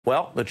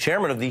Well, the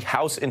chairman of the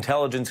House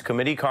Intelligence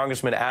Committee,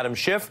 Congressman Adam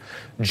Schiff,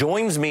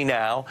 joins me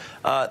now.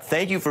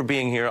 Thank you for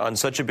being here on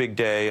such a big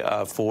day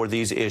for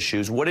these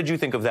issues. What did you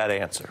think of that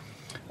answer?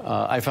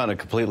 I found it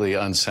completely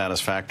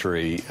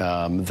unsatisfactory.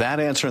 That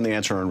answer and the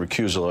answer on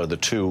recusal are the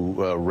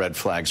two red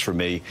flags for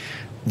me.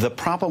 The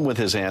problem with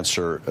his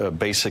answer,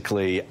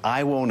 basically,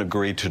 I won't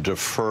agree to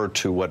defer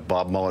to what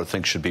Bob Mueller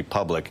thinks should be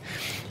public,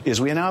 is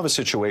we now have a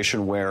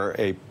situation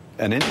where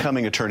an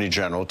incoming attorney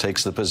general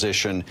takes the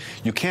position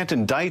you can't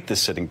indict the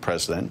sitting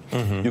president.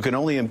 You can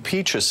only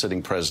impeach a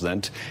sitting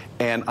president.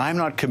 And I'm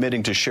not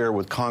committing to share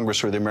with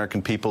Congress or the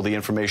American people the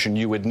information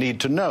you would need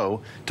to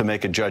know to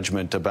make a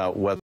judgment about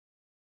whether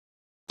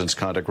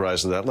conduct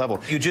rises to that level.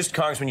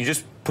 Congressman, you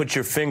just put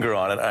your finger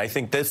on it. I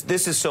think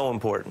this is so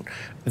important.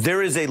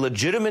 There is a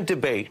legitimate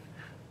debate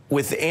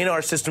within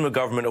our system of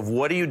government of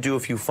what do you do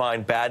if you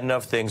find bad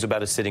enough things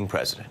about a sitting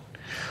president.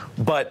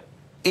 But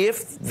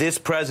if this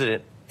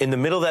president, in the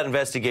middle of that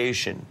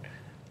investigation,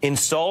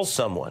 installs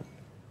someone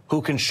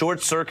who can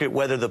short-circuit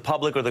whether the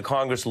public or the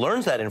Congress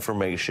learns that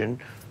information,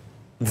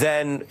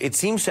 then it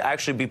seems to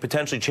actually be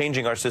potentially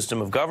changing our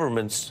system of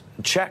government's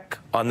check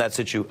on that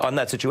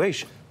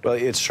situation. Well,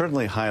 it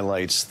certainly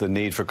highlights the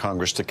need for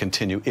Congress to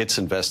continue its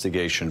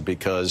investigation,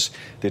 because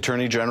the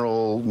Attorney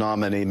General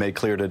nominee made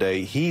clear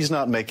today he's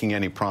not making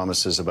any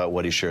promises about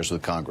what he shares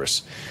with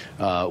Congress.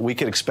 We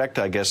can expect,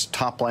 I guess,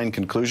 top-line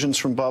conclusions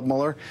from Bob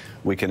Mueller.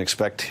 We can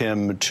expect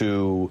him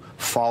to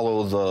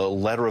follow the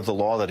letter of the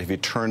law, that if he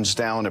turns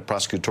down a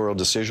prosecutorial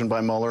decision by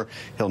Mueller,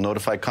 he'll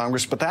notify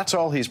Congress. But that's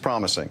all he's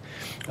promising.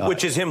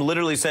 Which is him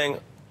literally saying,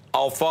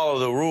 I'll follow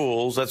the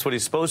rules. That's what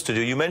he's supposed to do.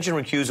 You mentioned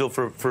recusal.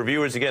 For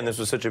viewers, again, this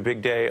was such a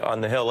big day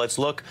on the Hill. Let's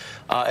look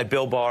at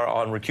Bill Barr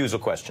on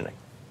recusal questioning.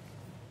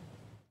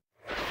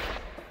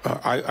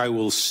 I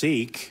will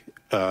seek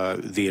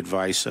the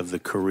advice of the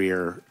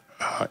career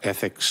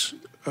ethics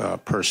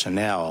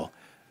personnel,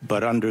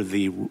 but under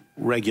the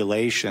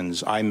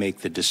regulations, I make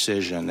the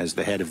decision as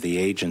the head of the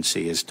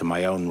agency as to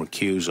my own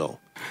recusal.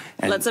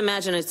 And let's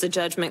imagine it's a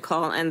judgment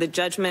call, and the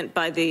judgment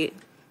by the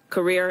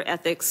career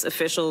ethics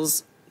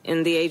officials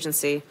in the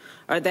agency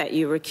are that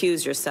you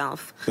recuse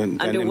yourself.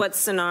 Under what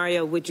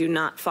scenario would you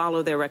not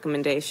follow their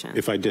recommendation?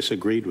 If I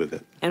disagreed with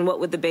it. And what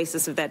would the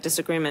basis of that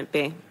disagreement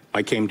be?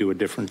 I came to a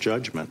different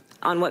judgment.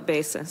 On what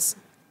basis?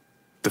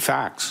 The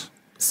facts.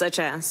 Such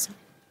as?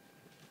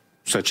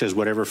 Such as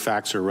whatever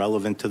facts are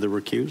relevant to the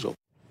recusal.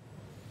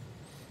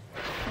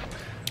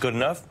 Good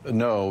enough?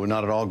 No,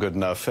 not at all good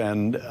enough.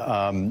 And,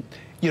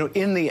 you know,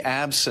 in the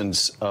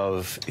absence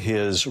of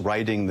his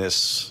writing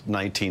this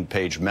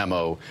 19-page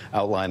memo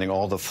outlining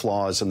all the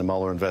flaws in the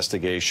Mueller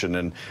investigation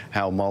and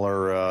how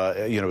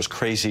Mueller, you know, is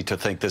crazy to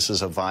think this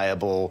is a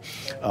viable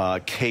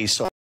case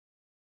of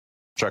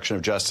obstruction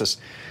of justice,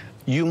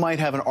 you might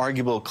have an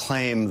arguable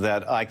claim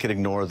that I could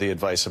ignore the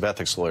advice of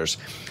ethics lawyers.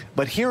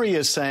 But here he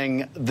is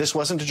saying, this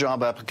wasn't a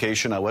job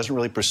application. I wasn't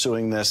really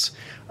pursuing this.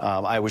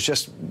 I was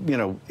just, you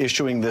know,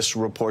 issuing this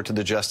report to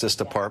the Justice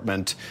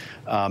Department.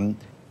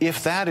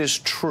 If that is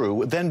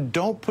true, then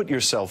don't put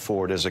yourself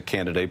forward as a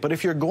candidate. But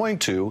if you're going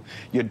to,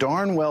 you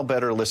darn well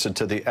better listen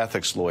to the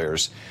ethics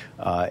lawyers.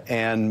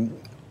 And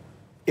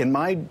in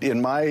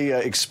my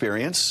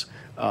experience,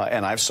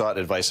 and I've sought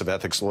advice of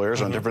ethics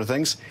lawyers on different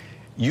things,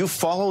 you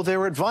follow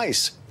their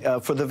advice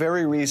for the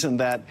very reason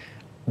that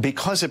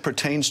because it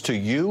pertains to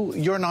you,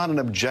 you're not an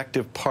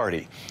objective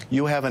party.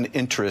 You have an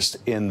interest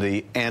in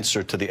the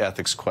answer to the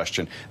ethics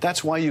question.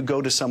 That's why you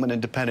go to someone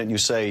independent and you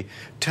say,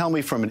 tell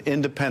me from an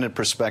independent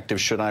perspective,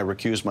 should I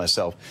recuse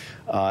myself?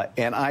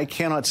 And I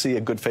cannot see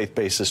a good faith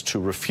basis to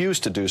refuse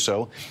to do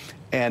so.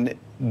 And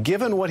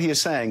given what he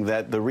is saying,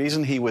 that the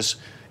reason he was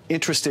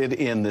interested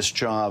in this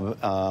job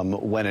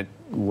when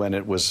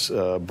it was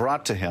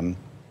brought to him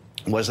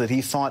was that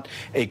he thought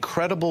a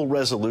credible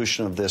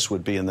resolution of this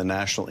would be in the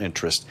national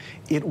interest.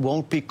 It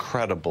won't be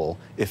credible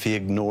if he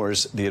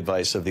ignores the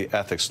advice of the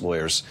ethics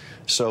lawyers.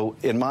 So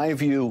in my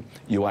view,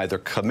 you either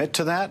commit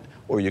to that,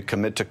 or you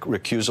commit to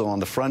recusal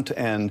on the front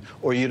end,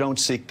 or you don't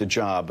seek the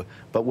job.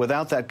 But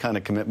without that kind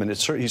of commitment,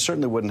 he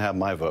certainly wouldn't have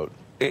my vote.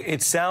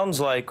 It sounds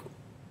like,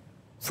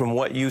 from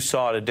what you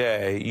saw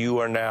today, you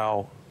are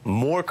now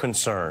more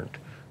concerned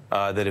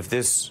that if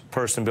this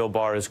person, Bill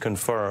Barr, is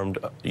confirmed,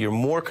 you're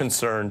more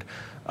concerned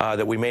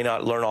that we may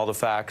not learn all the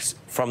facts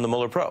from the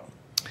Mueller probe.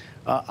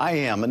 I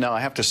am. Now, I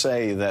have to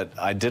say that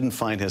I didn't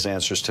find his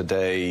answers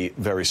today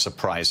very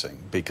surprising,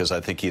 because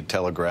I think he had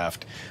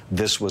telegraphed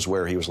this was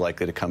where he was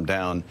likely to come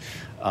down.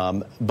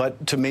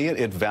 But to me,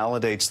 it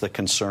validates the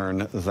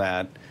concern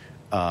that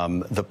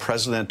the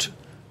president,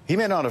 he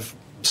may not have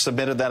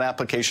submitted that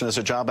application as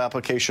a job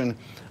application,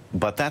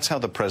 but that's how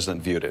the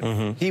president viewed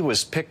it. He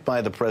was picked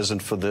by the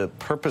president for the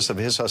purpose of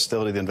his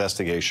hostility to the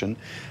investigation.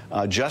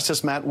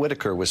 Justice Matt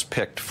Whitaker was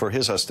picked for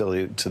his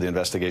hostility to the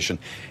investigation.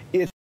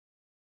 It's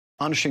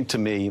astonishing to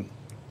me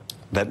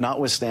that,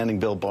 notwithstanding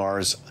Bill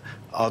Barr's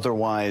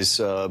otherwise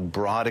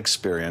broad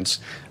experience,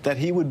 that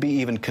he would be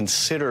even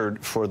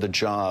considered for the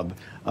job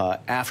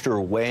after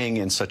weighing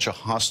in such a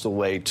hostile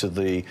way to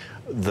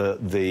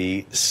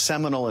the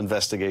seminal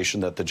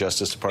investigation that the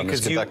Justice Department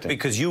is conducting.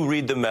 Because you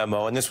read the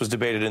memo, and this was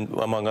debated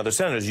among other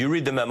senators, you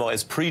read the memo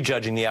as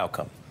prejudging the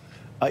outcome.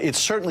 It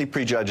certainly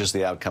prejudges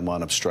the outcome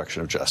on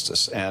obstruction of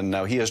justice. And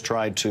now he has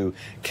tried to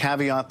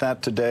caveat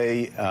that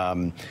today.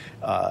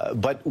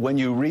 But when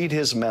you read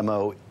his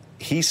memo,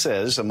 he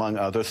says, among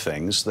other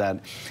things, that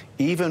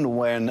even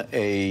when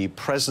a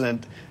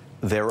president,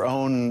 their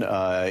own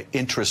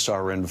interests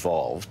are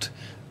involved,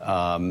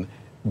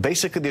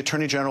 basically the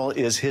Attorney General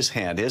is his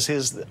hand, is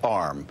his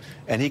arm,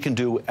 and he can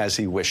do as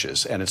he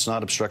wishes, and it's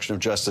not obstruction of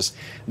justice,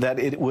 that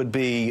it would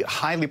be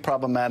highly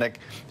problematic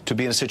to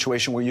be in a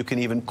situation where you can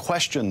even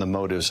question the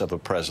motives of a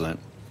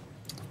president.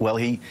 Well,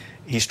 he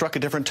struck a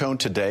different tone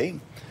today,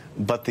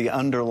 but the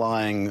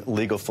underlying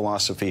legal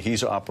philosophy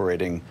he's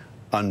operating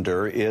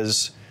under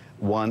is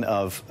one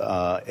of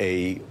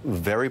a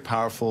very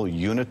powerful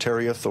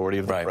unitary authority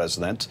of the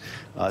president,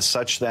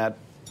 such that,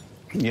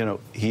 you know,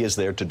 he is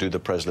there to do the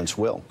president's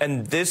will.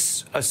 And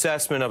this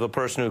assessment of a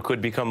person who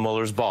could become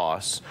Mueller's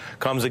boss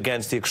comes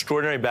against the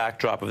extraordinary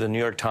backdrop of the New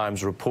York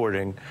Times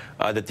reporting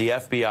that the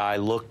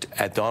FBI looked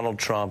at Donald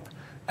Trump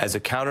as a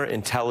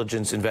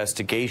counterintelligence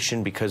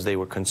investigation because they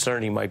were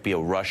concerned he might be a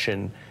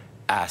Russian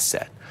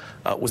asset.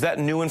 Was that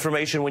new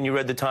information when you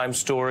read the Times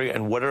story,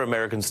 and what are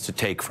Americans to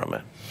take from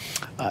it?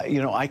 You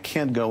know, I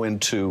can't go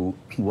into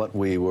what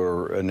we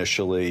were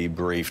initially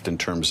briefed in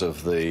terms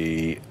of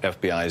the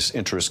FBI's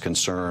interest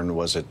concern.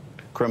 Was it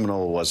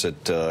criminal? Was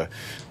it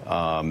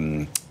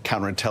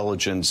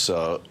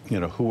counterintelligence? You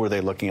know, who were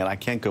they looking at? I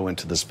can't go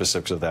into the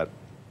specifics of that.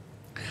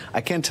 I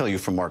can tell you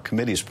from our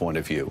committee's point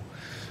of view,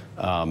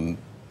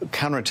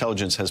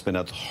 counterintelligence has been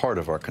at the heart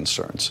of our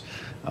concerns.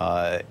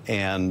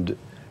 And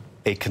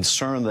a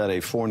concern that a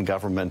foreign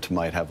government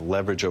might have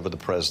leverage over the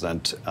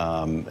president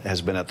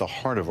has been at the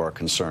heart of our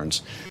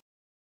concerns.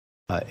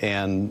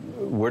 And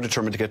we're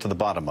determined to get to the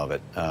bottom of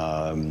it.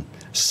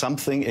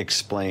 Something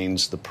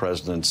explains the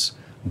president's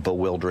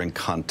bewildering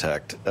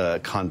conduct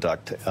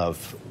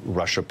of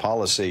Russia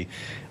policy.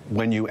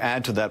 When you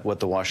add to that what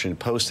the Washington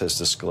Post has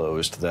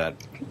disclosed, that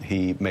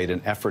he made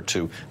an effort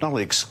to not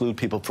only exclude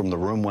people from the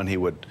room when he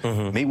would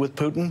meet with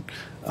Putin,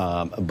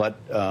 but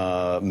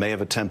may have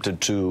attempted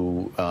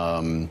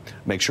to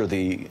make sure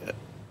the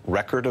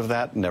record of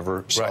that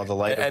never saw the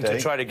light of day. And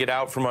to try to get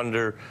out from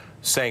under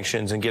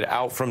sanctions and get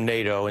out from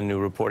NATO in new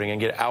reporting and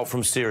get out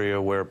from Syria,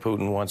 where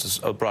Putin wants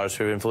a broader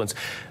sphere of influence.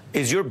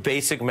 Is your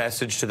basic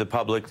message to the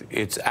public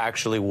it's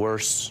actually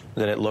worse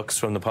than it looks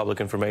from the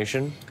public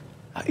information?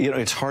 You know,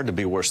 it's hard to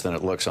be worse than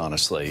it looks,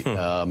 honestly.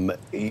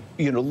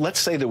 You know, let's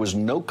say there was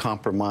no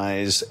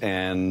compromise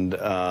and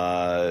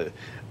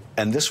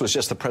this was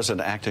just the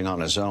president acting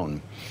on his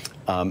own.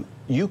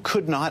 You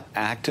could not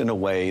act in a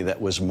way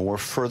that was more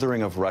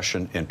furthering of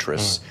Russian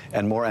interests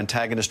and more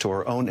antagonist to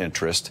our own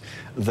interest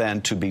than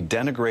to be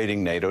denigrating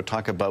NATO,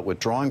 talk about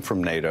withdrawing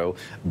from NATO,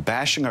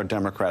 bashing our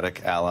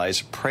democratic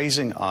allies,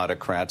 praising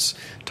autocrats,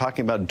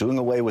 talking about doing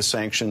away with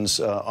sanctions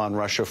on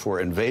Russia for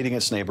invading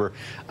its neighbor.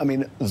 I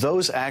mean,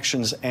 those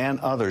actions and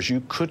others,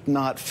 you could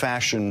not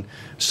fashion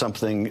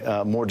something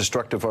more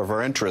destructive of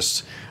our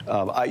interests.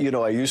 You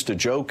know, I used to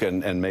joke,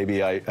 and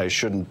maybe I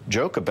shouldn't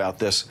joke about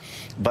this,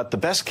 but the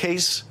best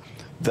case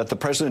that the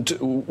president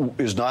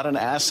is not an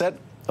asset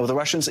of the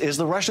Russians is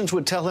the Russians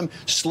would tell him,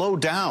 slow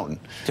down.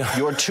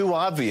 You're too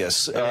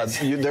obvious.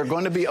 They're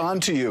going to be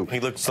onto you. He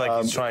looks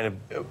like he's trying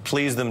to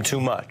please them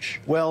too much.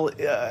 Well,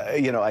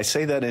 you know, I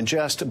say that in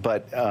jest,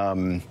 but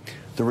the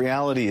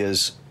reality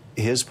is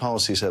his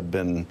policies have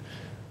been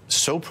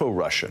so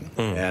pro-Russian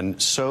and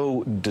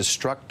so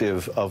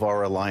destructive of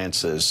our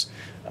alliances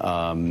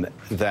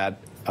that,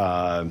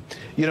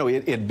 you know,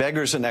 it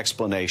beggars an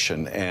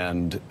explanation.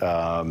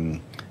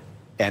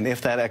 And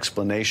if that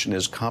explanation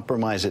is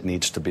compromised, it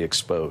needs to be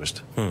exposed.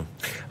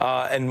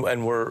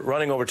 And we're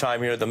running over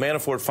time here. The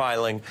Manafort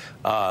filing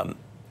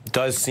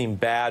does seem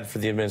bad for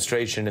the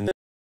administration, and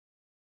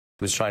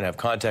was trying to have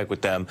contact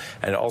with them,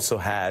 and it also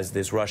has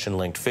this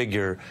Russian-linked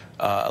figure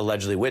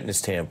allegedly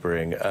witness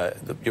tampering.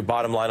 Your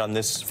bottom line on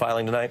this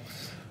filing tonight?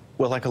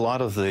 Well, like a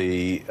lot of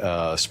the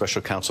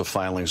special counsel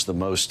filings, the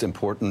most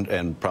important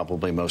and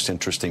probably most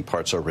interesting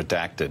parts are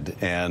redacted.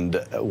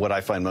 And what I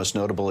find most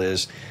notable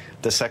is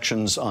the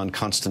sections on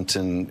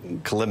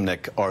Konstantin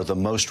Kilimnik are the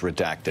most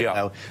redacted. Yeah.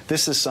 Now,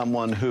 this is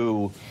someone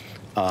who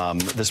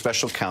the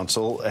special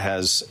counsel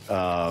has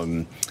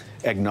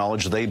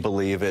acknowledged they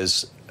believe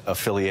is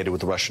affiliated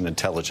with Russian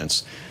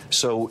intelligence.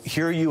 So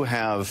here you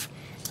have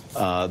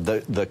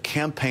the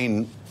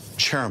campaign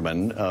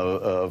chairman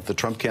of the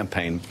Trump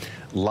campaign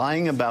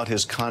lying about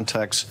his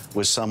contacts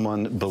with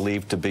someone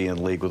believed to be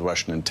in league with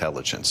Russian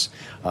intelligence.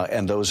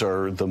 And those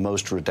are the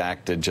most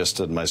redacted, just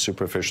in my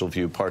superficial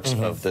view, parts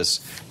of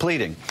this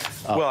pleading.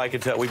 Well, I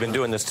could tell we've been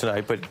doing this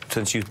tonight, but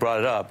since you brought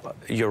it up,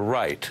 you're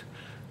right.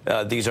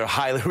 These are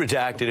highly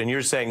redacted, and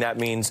you're saying that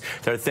means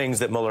there are things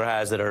that Mueller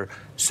has that are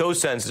so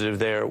sensitive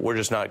there, we're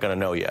just not going to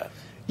know yet.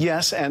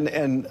 Yes,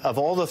 and of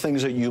all the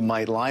things that you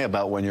might lie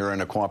about when you're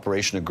in a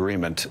cooperation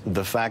agreement,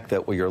 the fact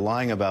that what you're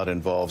lying about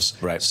involves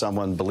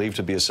someone believed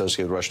to be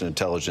associated with Russian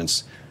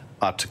intelligence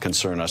ought to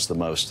concern us the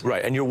most.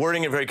 Right, and you're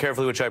wording it very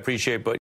carefully, which I appreciate, but